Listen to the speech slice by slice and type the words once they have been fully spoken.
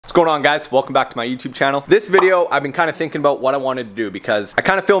What's going on, guys? Welcome back to my YouTube channel. This video, I've been kind of thinking about what I wanted to do because I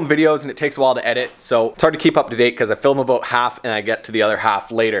kind of film videos and it takes a while to edit, so it's hard to keep up to date because I film about half and I get to the other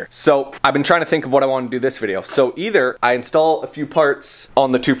half later. So I've been trying to think of what I want to do this video. So either I install a few parts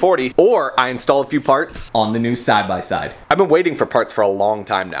on the 240 or I install a few parts on the new side-by-side. I've been waiting for parts for a long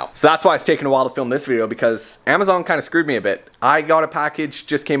time now. So that's why it's taken a while to film this video, because Amazon kind of screwed me a bit. I got a package,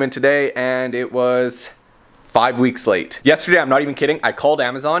 just came in today, and it was 5 weeks late. Yesterday, I'm not even kidding, I called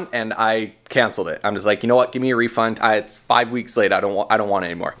Amazon and I canceled it. I'm just like, you know what, give me a refund. It's 5 weeks late, I don't want it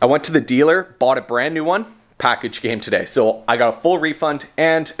anymore. I went to the dealer, bought a brand new one, package came today. So I got a full refund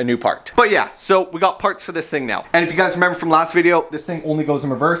and a new part. But yeah, so we got parts for this thing now. And if you guys remember from last video, this thing only goes in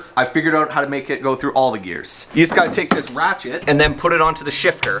reverse. I figured out how to make it go through all the gears. You just gotta take this ratchet and then put it onto the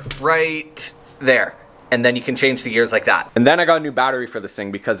shifter right there. And then you can change the gears like that. And then I got a new battery for this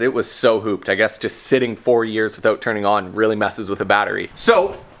thing because it was so hooped. I guess just sitting 4 years without turning on really messes with the battery.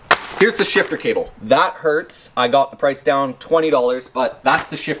 So here's the shifter cable. That hurts. I got the price down $20, but that's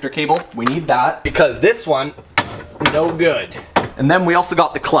the shifter cable. We need that because this one, no good. And then we also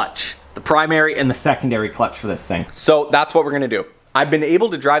got the clutch, the primary and the secondary clutch for this thing. So that's what we're gonna do. I've been able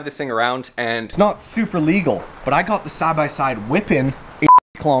to drive this thing around and it's not super legal, but I got the side-by-side whipping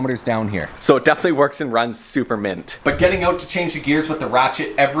kilometers down here. So it definitely works and runs super mint. But getting out to change the gears with the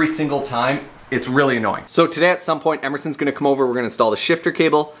ratchet every single time, it's really annoying. So today at some point, Emerson's gonna come over, we're gonna install the shifter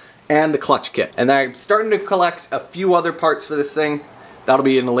cable and the clutch kit. And I'm starting to collect a few other parts for this thing. That'll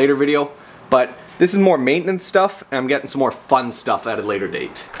be in a later video. But this is more maintenance stuff, and I'm getting some more fun stuff at a later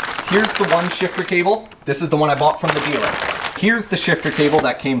date. Here's the one shifter cable. This is the one I bought from the dealer. Here's the shifter cable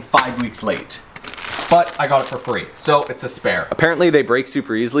that came 5 weeks late. But I got it for free, so it's a spare. Apparently they break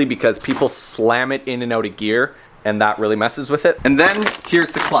super easily because people slam it in and out of gear, and that really messes with it. And then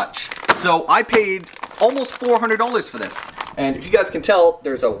here's the clutch. So I paid almost $400 for this. And if you guys can tell,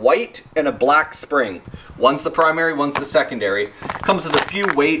 there's a white and a black spring. One's the primary, one's the secondary. Comes with a few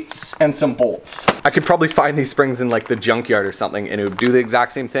weights and some bolts. I could probably find these springs in like the junkyard or something and it would do the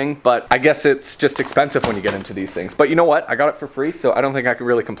exact same thing, but I guess it's just expensive when you get into these things. But you know what? I got it for free, so I don't think I could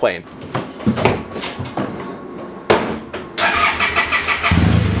really complain.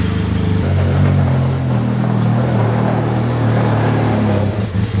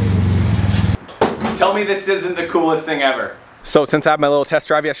 Tell me this isn't the coolest thing ever. So since I had my little test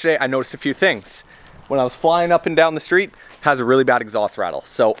drive yesterday, I noticed a few things. When I was flying up and down the street, it has a really bad exhaust rattle.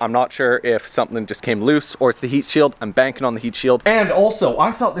 So I'm not sure if something just came loose or it's the heat shield. I'm banking on the heat shield. And also,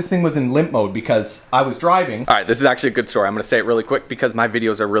 I thought this thing was in limp mode because I was driving. All right, this is actually a good story. I'm gonna say it really quick because my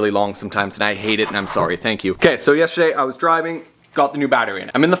videos are really long sometimes and I hate it and I'm sorry, thank you. Okay, so yesterday I was driving, got the new battery in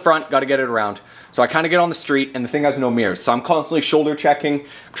it. I'm in the front, gotta get it around. So I kind of get on the street and the thing has no mirrors. So I'm constantly shoulder checking.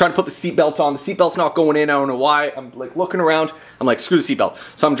 I'm trying to put the seatbelt on. The seatbelt's not going in, I don't know why. I'm like looking around. I'm like, screw the seatbelt.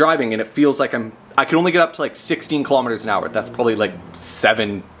 So I'm driving and it feels like I can only get up to like 16 kilometers an hour. That's probably like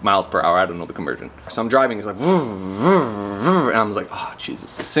 7 miles per hour. I don't know the conversion. So I'm driving, it's like, and I'm like, oh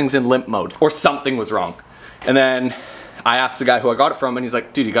Jesus, this thing's in limp mode. Or something was wrong. And then I asked the guy who I got it from and he's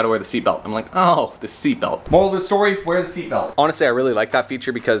like, dude, you gotta wear the seatbelt. I'm like, oh, the seatbelt. Moral of the story, wear the seatbelt. Honestly, I really like that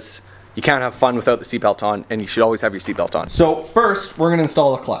feature because you can't have fun without the seatbelt on, and you should always have your seatbelt on. So first, we're gonna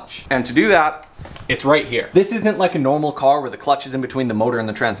install the clutch. And to do that, it's right here. This isn't like a normal car where the clutch is in between the motor and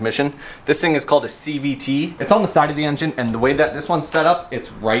the transmission. This thing is called a CVT. It's on the side of the engine, and the way that this one's set up, it's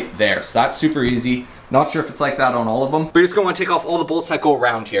right there. So that's super easy. Not sure if it's like that on all of them. But you're just gonna wanna take off all the bolts that go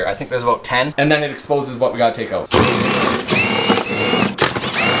around here. I think there's about 10, and then it exposes what we gotta take out.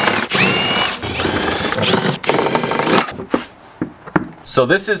 So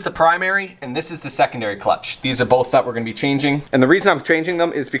this is the primary and this is the secondary clutch. These are both that we're gonna be changing. And the reason I'm changing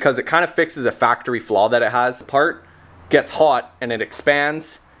them is because it kind of fixes a factory flaw that it has. The part gets hot and it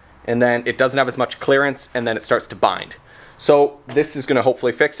expands and then it doesn't have as much clearance and then it starts to bind. So this is gonna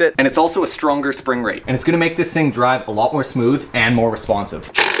hopefully fix it. And it's also a stronger spring rate. And it's gonna make this thing drive a lot more smooth and more responsive.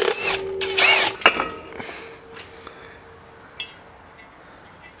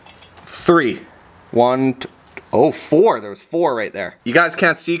 3, 1, 2, oh, 4. There was 4 right there. You guys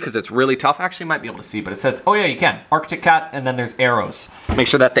can't see because it's really tough. Actually, you might be able to see, but it says, oh yeah, you can. Arctic Cat, and then there's arrows. Make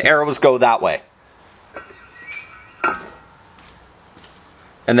sure that the arrows go that way.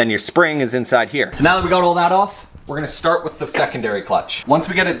 And then your spring is inside here. So now that we got all that off, we're gonna start with the secondary clutch. Once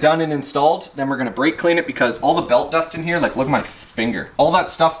we get it done and installed, then we're gonna brake clean it because all the belt dust in here, like look at my finger. All that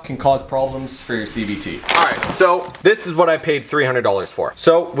stuff can cause problems for your CVT. All right, so this is what I paid $300 for.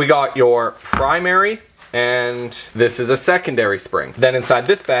 So we got your primary, and this is a secondary spring. Then inside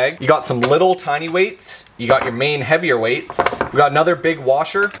this bag, you got some little tiny weights, you got your main heavier weights, we got another big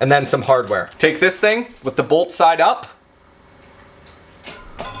washer, and then some hardware. Take this thing with the bolt side up,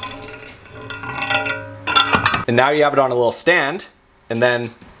 And now you have it on a little stand, and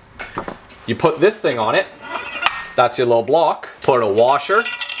then you put this thing on it. That's your little block. Put a washer,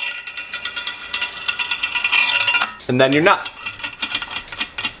 and then your nut.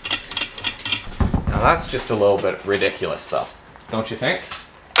 Now that's just a little bit ridiculous though, don't you think?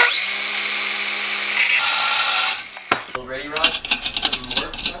 Ready,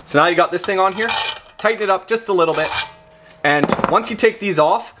 Rod? So now you got this thing on here, tighten it up just a little bit, and once you take these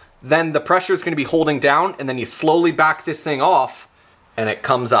off, then the pressure is going to be holding down, and then you slowly back this thing off, and it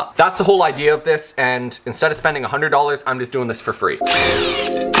comes up. That's the whole idea of this, and instead of spending $100, I'm just doing this for free.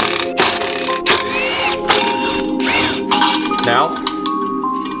 Now,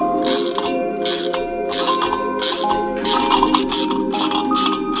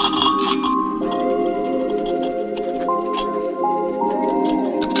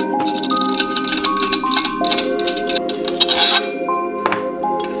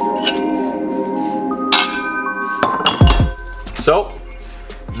 so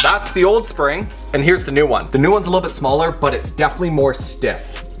that's the old spring, and here's the new one. The new one's a little bit smaller, but it's definitely more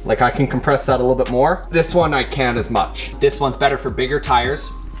stiff. Like I can compress that a little bit more. This one I can't as much. This one's better for bigger tires,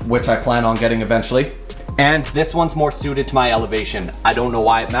 which I plan on getting eventually. And this one's more suited to my elevation. I don't know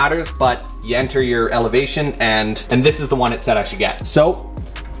why it matters, but you enter your elevation, and this is the one it said I should get. So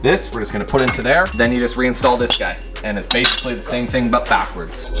this, we're just gonna put into there. Then you just reinstall this guy. And it's basically the same thing, but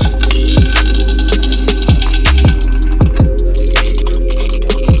backwards.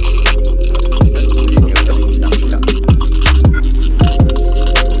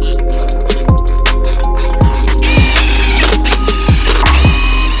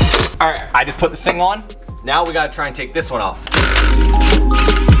 I just put this thing on. Now we gotta try and take this one off.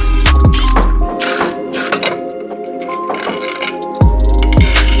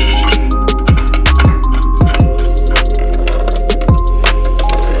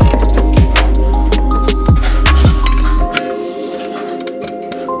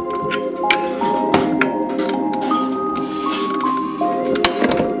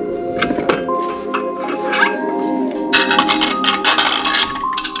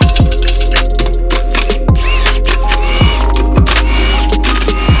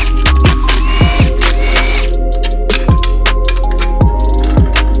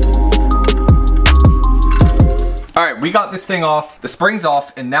 We got this thing off, the spring's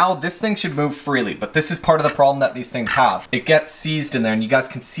off, and now this thing should move freely, but this is part of the problem that these things have. It gets seized in there, and you guys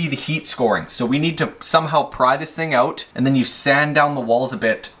can see the heat scoring. So we need to somehow pry this thing out, and then you sand down the walls a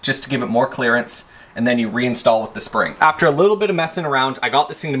bit just to give it more clearance, and then you reinstall with the spring. After a little bit of messing around, I got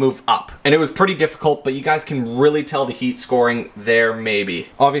this thing to move up, and it was pretty difficult, but you guys can really tell the heat scoring there maybe.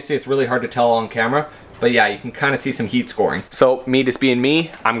 Obviously it's really hard to tell on camera, but yeah, you can kind of see some heat scoring. So me just being me,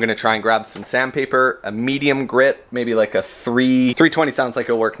 I'm gonna try and grab some sandpaper, a medium grit, maybe like a 320 sounds like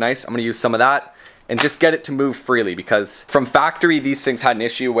it'll work nice. I'm gonna use some of that and just get it to move freely, because from factory, these things had an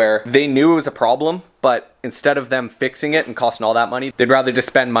issue where they knew it was a problem, but instead of them fixing it and costing all that money, they'd rather just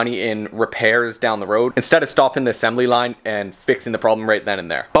spend money in repairs down the road instead of stopping the assembly line and fixing the problem right then and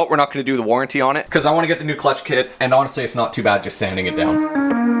there. But we're not gonna do the warranty on it because I wanna get the new clutch kit, and honestly, it's not too bad just sanding it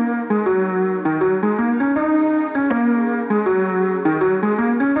down.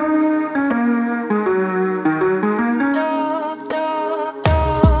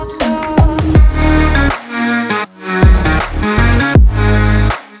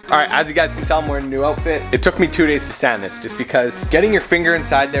 Alright, as you guys can tell, I'm wearing a new outfit. It took me 2 days to sand this just because getting your finger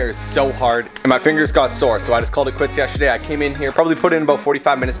inside there is so hard, and my fingers got sore, so I just called it quits yesterday. I came in here, probably put in about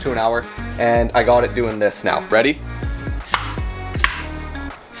 45 minutes to an hour, and I got it doing this now. Ready?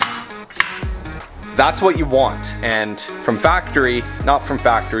 That's what you want, and from factory, not from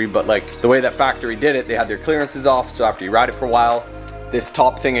factory, but like the way that factory did it, they had their clearances off, so after you ride it for a while, this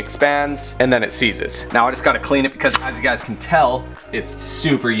top thing expands and then it seizes. Now I just gotta clean it because, as you guys can tell, it's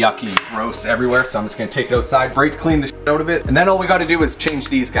super yucky and gross everywhere. So I'm just gonna take it outside, brake clean the shit out of it. And then all we gotta do is change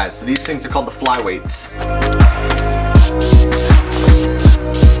these guys. So these things are called the flyweights.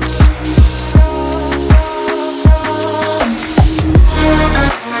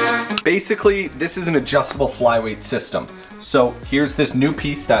 Basically, this is an adjustable flyweight system. So here's this new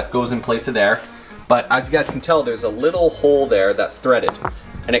piece that goes in place of there. But as you guys can tell, there's a little hole there that's threaded,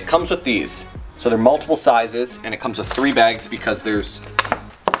 and it comes with these. So they're multiple sizes, and it comes with 3 bags because there's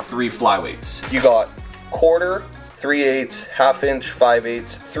 3 flyweights. You got 1/4, 3/8, 1/2 inch,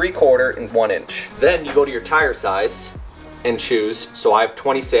 5/8, 3/4, and 1 inch. Then you go to your tire size and choose. So I have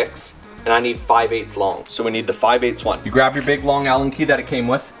 26, and I need 5/8 long. So we need the 5/8 one. You grab your big long Allen key that it came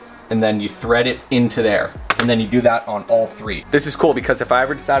with, and then you thread it into there. And then you do that on all three. This is cool because if I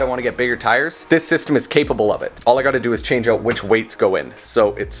ever decide I want to get bigger tires, this system is capable of it. All I got to do is change out which weights go in.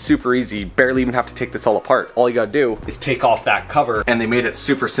 So it's super easy. You barely even have to take this all apart. All you got to do is take off that cover, and they made it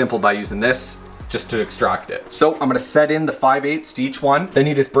super simple by using this just to extract it. So I'm going to set in the 5/8 to each one. Then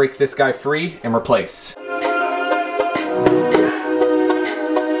you just break this guy free and replace.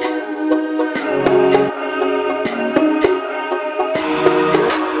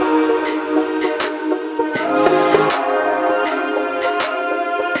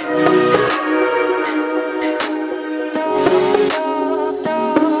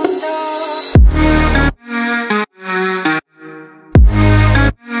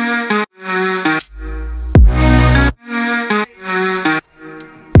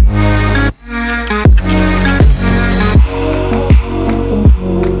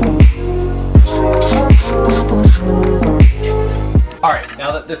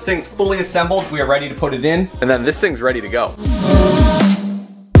 This thing's fully assembled, we are ready to put it in, and then this thing's ready to go.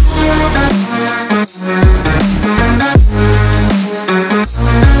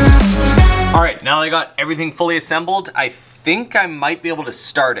 Alright, now that I got everything fully assembled, I think I might be able to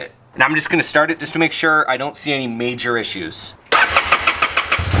start it. And I'm just gonna start it just to make sure I don't see any major issues.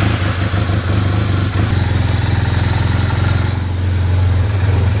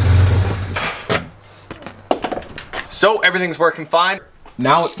 So everything's working fine.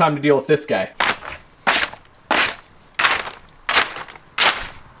 Now it's time to deal with this guy.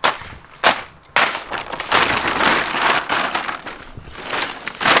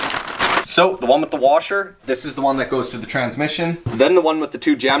 So the one with the washer, this is the one that goes to the transmission. Then the one with the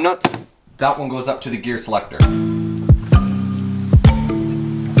 2 jam nuts, that one goes up to the gear selector.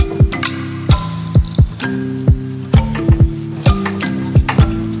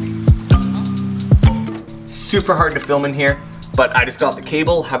 Super hard to film in here, but I just got the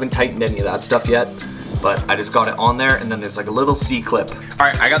cable, haven't tightened any of that stuff yet, but I just got it on there, and then there's like a little C-clip. All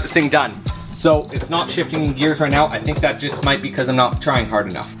right, I got this thing done. So it's not shifting in gears right now. I think that just might be because I'm not trying hard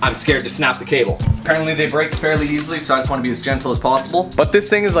enough. I'm scared to snap the cable. Apparently they break fairly easily, so I just want to be as gentle as possible. But this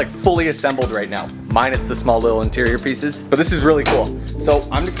thing is like fully assembled right now, minus the small little interior pieces. But this is really cool. So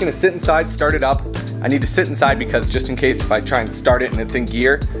I'm just gonna sit inside, start it up. I need to sit inside because just in case if I try and start it and it's in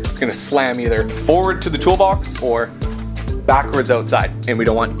gear, it's gonna slam either forward to the toolbox or backwards outside, and we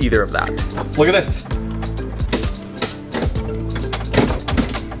don't want either of that. Look at this.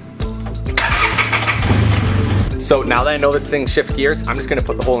 So now that I know this thing shifts gears, I'm just gonna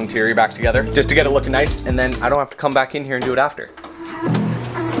put the whole interior back together just to get it looking nice, and then I don't have to come back in here and do it after.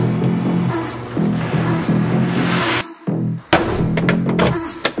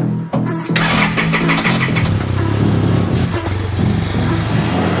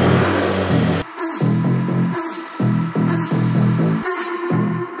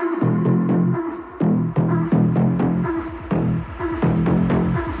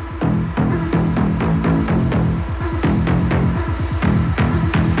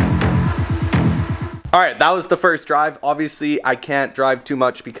 All right, that was the first drive. Obviously, I can't drive too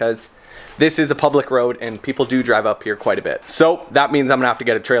much because this is a public road and people do drive up here quite a bit. So that means I'm gonna have to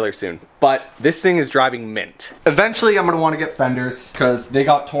get a trailer soon. But this thing is driving mint. Eventually, I'm gonna wanna get fenders because they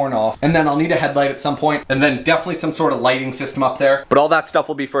got torn off. And then I'll need a headlight at some point, and then definitely some sort of lighting system up there. But all that stuff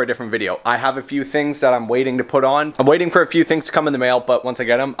will be for a different video. I have a few things that I'm waiting to put on. I'm waiting for a few things to come in the mail, but once I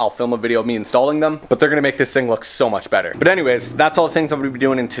get them, I'll film a video of me installing them. But they're gonna make this thing look so much better. But anyways, that's all the things I'm gonna be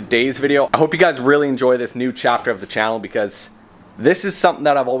doing in today's video. I hope you guys really enjoy this new chapter of the channel because this is something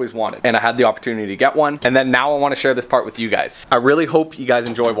that I've always wanted, and I had the opportunity to get one, and then now I want to share this part with you guys. I really hope you guys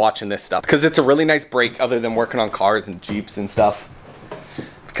enjoy watching this stuff because it's a really nice break other than working on cars and Jeeps and stuff.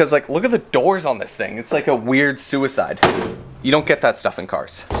 Because like, look at the doors on this thing. It's like a weird suicide. You don't get that stuff in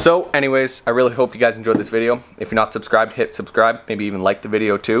cars. So anyways, I really hope you guys enjoyed this video. If you're not subscribed, hit subscribe. Maybe even like the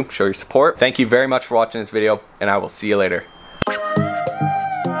video too. Show your support. Thank you very much for watching this video, and I will see you later.